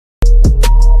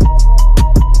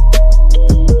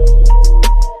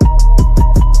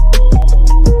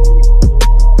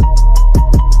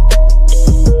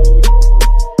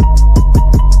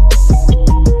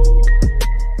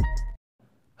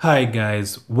Hi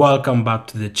guys, welcome back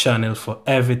to the channel for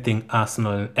everything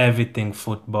Arsenal and everything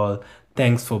football.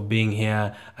 Thanks for being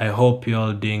here. I hope you're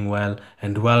all doing well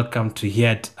and welcome to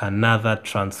yet another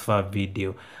transfer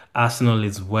video. Arsenal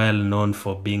is well known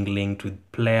for being linked with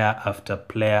player after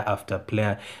player after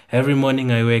player. Every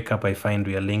morning I wake up, I find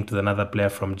we are linked with another player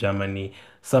from Germany,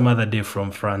 some other day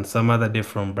from France, some other day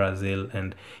from Brazil,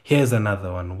 and here's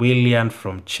another one, Willian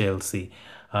from Chelsea.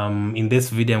 In this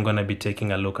video, I'm going to be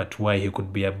taking a look at why he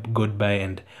could be a good buy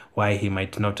and why he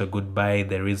might not a good buy,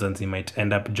 the reasons he might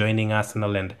end up joining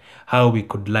Arsenal, and how we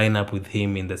could line up with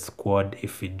him in the squad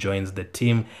if he joins the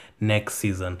team next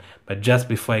season. But just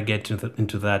before I get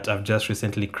into that, I've just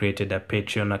recently created a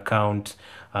Patreon account.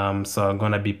 So I'm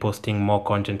going to be posting more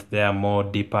content there, more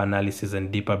deeper analysis and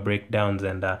deeper breakdowns,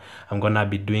 and I'm going to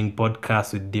be doing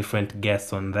podcasts with different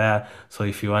guests on there. So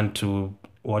if you want to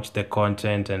watch the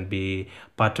content and be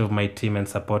part of my team and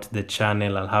support the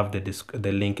channel, I'll have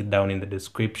the link down in the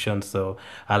description. So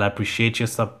I'll appreciate your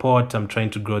support. I'm trying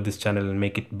to grow this channel and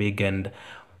make it big and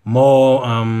more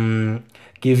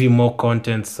give you more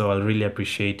content, so I'll really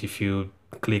appreciate if you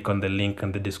click on the link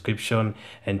in the description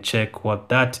and check what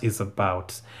that is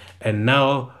about. And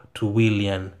now to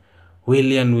Willian.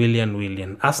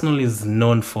 Arsenal is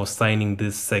known for signing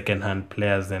these second-hand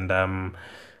players and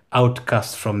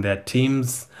outcasts from their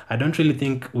teams. I don't really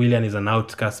think Willian is an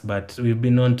outcast, but we've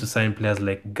been known to sign players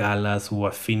like Gallas who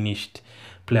are finished,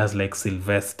 players like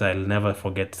Sylvester. I'll never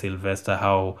forget Sylvester,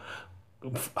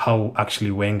 how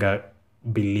actually Wenger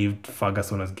believed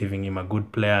Ferguson was giving him a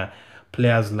good player.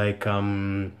 Players like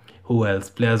who else?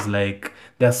 Players like,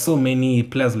 there's so many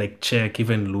players like Czech,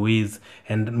 even Luis,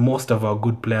 and most of our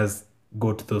good players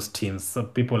go to those teams. So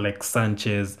people like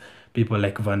Sanchez, people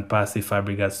like Van Persie,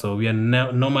 Fabregas. So we are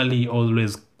normally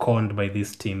always conned by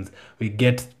these teams. We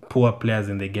get poor players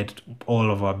and they get all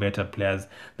of our better players.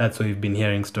 That's why we've been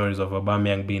hearing stories of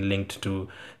Aubameyang being linked to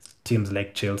teams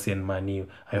like Chelsea and Man U.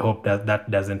 I hope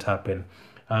that doesn't happen.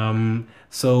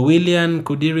 So Willian,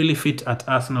 could he really fit at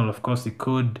Arsenal? Of course he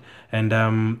could. And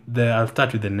I'll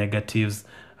start with the negatives.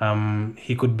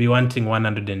 He could be wanting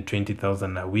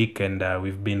 120,000 a week, and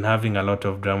we've been having a lot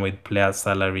of drama with player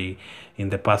salary in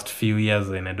the past few years,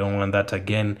 and I don't want that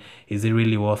again. Is he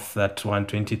really worth that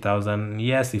 120,000?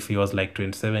 Yes, if he was like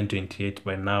 27, 28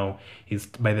 by now,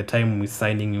 by the time we're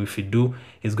signing him, if he do,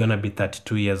 he's gonna be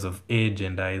 32 years of age,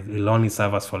 and he'll only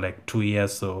serve us for like 2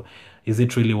 years. So is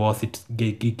it really worth it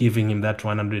giving him that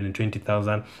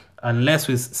 120,000? Unless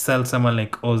we sell someone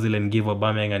like Ozil and give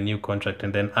Aubameyang a new contract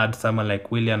and then add someone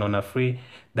like Willian on a free,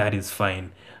 that is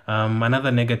fine.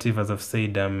 Another negative, as I've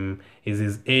said, is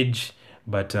his age.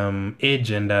 But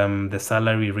age and the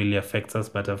salary really affects us.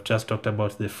 But I've just talked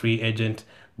about the free agent.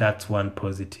 That's one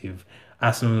positive.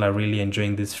 Arsenal are really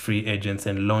enjoying these free agents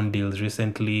and loan deals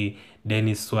recently.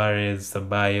 Denis Suarez,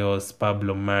 Ceballos,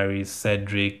 Pablo Mari,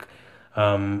 Cedric,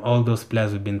 all those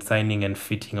players we've been signing and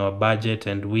fitting our budget,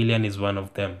 and Willian is one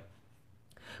of them.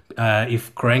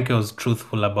 If Kroenke was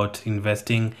truthful about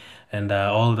investing and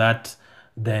all that,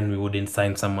 then we wouldn't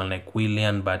sign someone like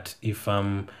Willian. But if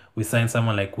we sign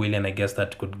someone like Willian, I guess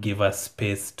that could give us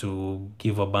space to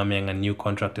give Aubameyang a new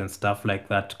contract and stuff like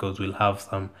that, because we'll have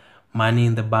some money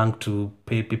in the bank to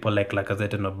pay people like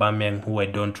Lacazette and Aubameyang, who I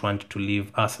don't want to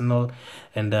leave Arsenal.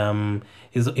 And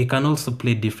he can also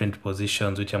play different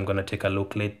positions, which I'm gonna take a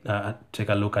look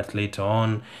at later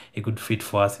on. He could fit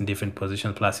for us in different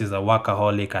positions. Plus, he's a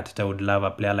workaholic. Arteta would love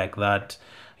a player like that.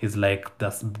 He's like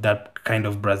that kind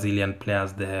of Brazilian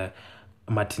players, the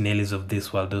Martinellis of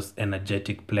this world, those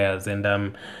energetic players.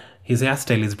 And his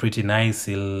hairstyle is pretty nice.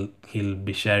 He'll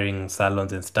be sharing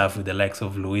salons and stuff with the likes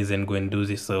of Luis and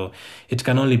Guendouzi. So it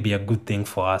can only be a good thing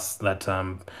for us that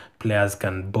players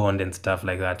can bond and stuff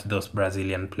like that. Those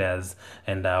Brazilian players,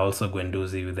 and also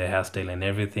Guendouzi with the hairstyle and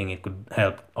everything. It could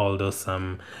help all those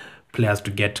players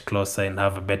to get closer and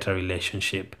have a better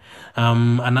relationship.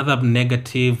 Another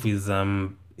negative is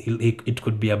it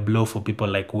could be a blow for people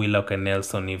like Willock and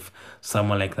Nelson. If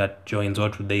someone like that joins,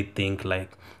 what would they think?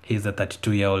 Like, he's a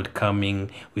 32-year-old coming.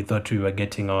 We thought we were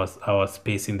getting our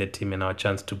space in the team and our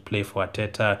chance to play for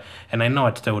Arteta. And I know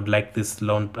Arteta would like this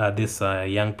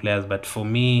young players, but for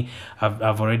me,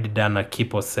 I've already done a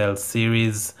keep or sell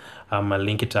series. I'll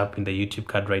link it up in the YouTube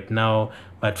card right now.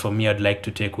 But for me, I'd like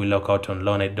to take Willock out on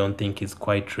loan. I don't think he's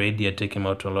quite ready. I'd take him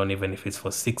out on loan even if it's for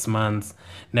 6 months.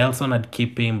 Nelson, I'd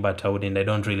keep him, but I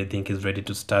don't really think he's ready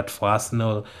to start for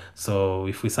Arsenal. So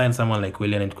if we sign someone like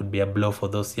Willian, it could be a blow for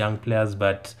those young players.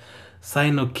 But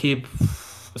sign or keep,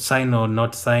 sign or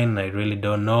not sign, I really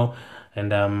don't know. And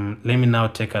let me now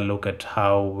take a look at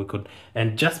how we could.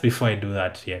 And just before I do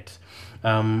that yet,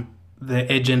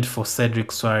 the agent for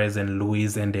Cedric Suarez and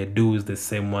Luis and Edu is the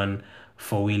same one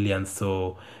for Willian.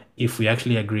 So if we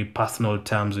actually agree personal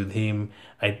terms with him,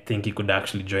 I think he could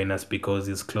actually join us because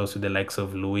he's close to the likes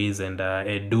of Luis and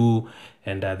Edu,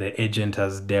 and the agent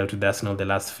has dealt with Arsenal the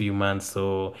last few months,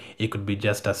 so it could be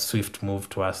just a swift move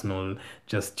to Arsenal,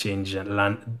 just change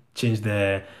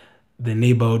the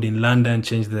neighborhood in London,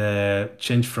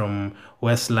 change from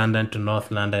West London to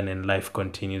North London, and life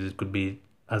continues. It could be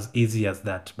as easy as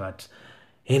that. But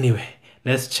anyway,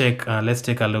 let's check. Let's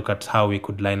take a look at how we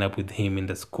could line up with him in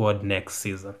the squad next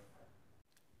season.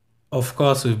 Of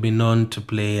course, we've been known to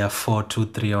play a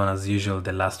 4-2-3-1 as usual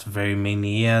the last very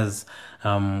many years.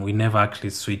 We never actually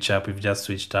switch up. We've just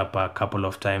switched up a couple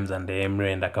of times under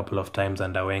Emery and a couple of times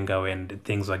under Wenger when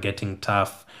things were getting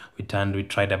tough. We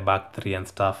tried a back three and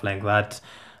stuff like that.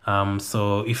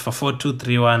 So if a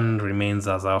 4-2-3-1 remains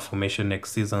as our formation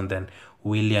next season, then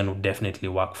Willian would definitely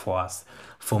work for us.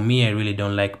 For me, I really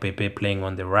don't like Pepe playing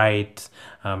on the right.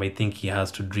 I think he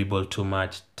has to dribble too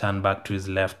much, turn back to his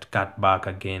left, cut back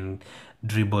again,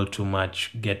 dribble too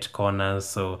much, get corners.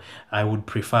 So I would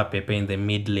prefer Pepe in the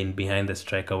mid lane behind the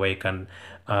striker where he can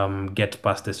get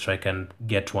past the striker and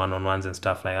get one-on-ones and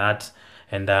stuff like that.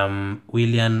 And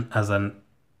Willian as an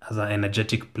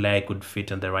energetic player, he could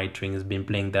fit on the right wing. He's been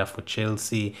playing there for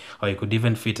Chelsea, or he could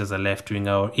even fit as a left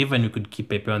winger, or even you could keep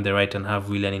Pepe on the right and have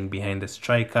Willian in behind the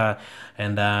striker.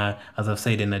 And as I've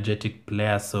said, energetic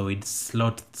player, so it's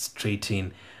slot straight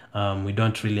in. We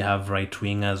don't really have right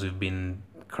wingers. We've been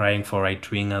crying for right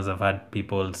wingers. I've had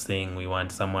people saying we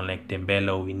want someone like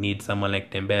Dembele, we need someone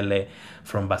like Dembele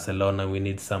from Barcelona, we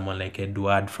need someone like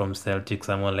Edouard from Celtic,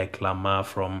 someone like Lemar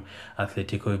from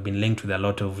Atletico. We've been linked with a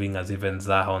lot of wingers, even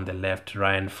Zaha on the left,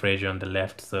 Ryan Fraser on the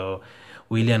left. So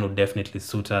Willian would definitely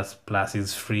suit us, plus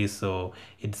he's free, so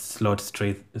it's slot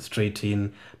straight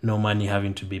in, no money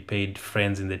having to be paid,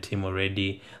 friends in the team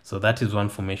already. So that is one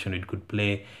formation we could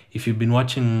play. If you've been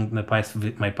watching my past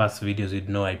videos, you'd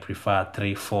know I prefer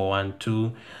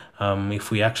 3-4-1-2.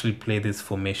 If we actually play this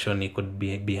formation, it could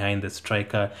be behind the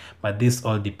striker, but this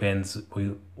all depends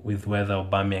with whether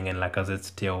Aubameyang and Lacazette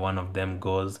stay or one of them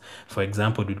goes. For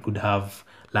example, we could have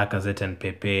Lacazette and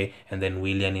Pepe and then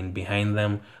Willian in behind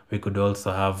them. We could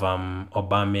also have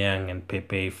Aubameyang and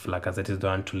Pepe if Lacazette is the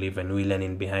one to leave and Willian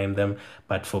in behind them.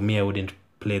 But for me, I wouldn't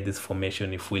play this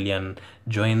formation if Willian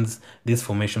joins. This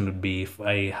formation would be if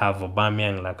I have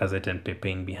Aubameyang, Lacazette and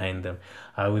Pepe in behind them.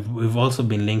 We've also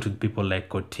been linked with people like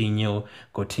Coutinho.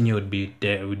 Coutinho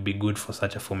would be good for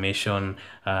such a formation.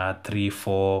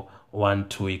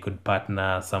 3-4-1-2. He could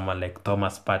partner someone like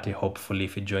Thomas Partey, hopefully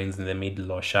if he joins in the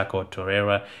middle, or Xhaka or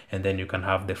Torreira, and then you can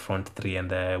have the front three and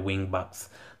the wing backs.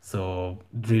 So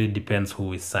it really depends who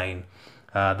we sign.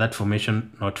 That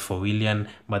formation not for Willian,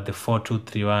 but the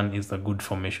 4-2-3-1 is a good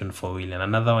formation for Willian.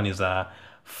 Another one is a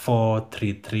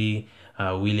 4-3-3,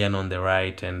 Willian on the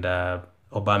right and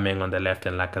Aubameyang on the left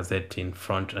and Lacazette in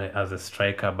front as a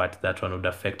striker, but that one would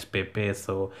affect Pepe.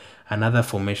 So another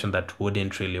formation that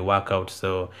wouldn't really work out.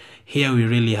 So here we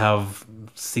really have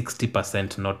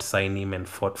 60% not sign him and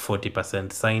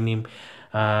 40% sign him.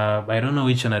 I don't know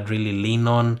which one I'd really lean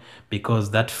on,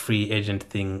 because that free agent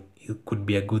thing, it could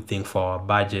be a good thing for our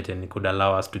budget, and it could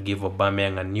allow us to give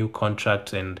Aubameyang a new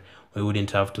contract, and we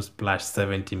wouldn't have to splash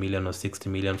 70 million or 60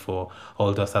 million for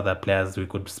all those other players. We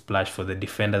could splash for the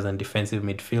defenders and defensive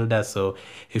midfielders. So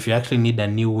if you actually need a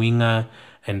new winger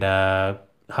and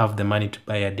have the money to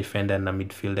buy a defender and a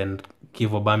midfielder, and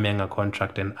give Aubameyang a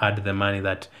contract and add the money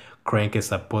that Kroenke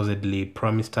supposedly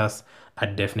promised us,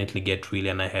 I'd definitely get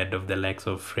Willian ahead of the likes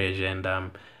of Fraser and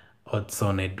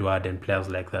Odsonne Edouard and players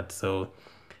like that. So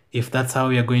if that's how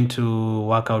it's going to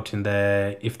work out in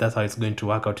the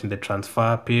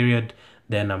transfer period,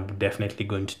 then I'm definitely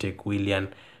going to take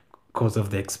Willian because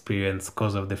of the experience,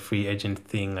 because of the free agent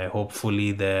thing.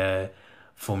 Hopefully the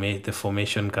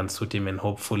formation can suit him, and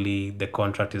hopefully the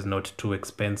contract is not too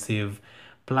expensive.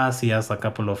 Plus he has a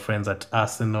couple of friends at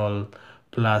Arsenal.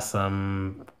 Plus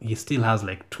he still has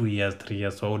like 2 years, 3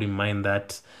 years, so I wouldn't mind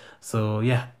that. So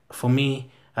yeah, for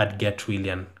me, I'd get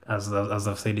Willian. As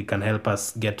I've said, it can help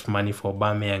us get money for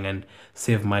Aubameyang and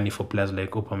save money for players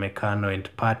like Upamecano and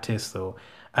Partey. So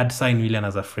I'd sign Willian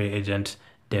as a free agent,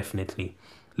 definitely.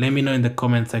 Let me know in the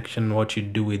comment section what you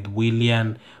do with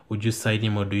Willian. Would you sign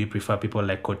him, or do you prefer people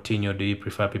like Coutinho? Do you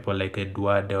prefer people like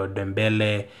Edouard or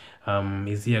Dembele?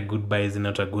 Is he a good buy? Is he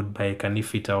not a good buy? Can he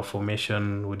fit our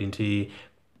formation?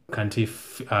 Can he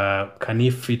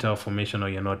fit our formation, or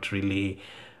you're not really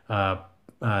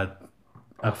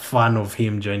a fan of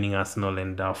him joining Arsenal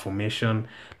and our formation.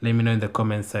 Let me know in the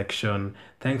comment section.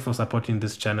 Thanks for supporting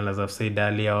this channel. As I've said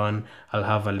earlier on, I'll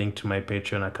have a link to my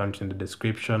Patreon account in the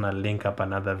description. I'll link up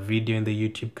another video in the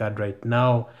YouTube card right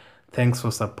now. Thanks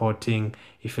for supporting.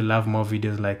 If you love more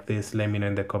videos like this, let me know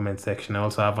in the comment section. I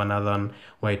also have another one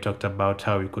where I talked about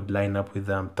how we could line up with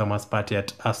Thomas Partey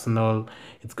at Arsenal.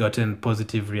 It's gotten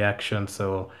positive reaction,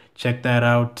 so check that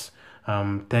out.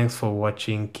 Thanks for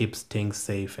watching. Keep staying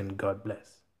safe and God bless.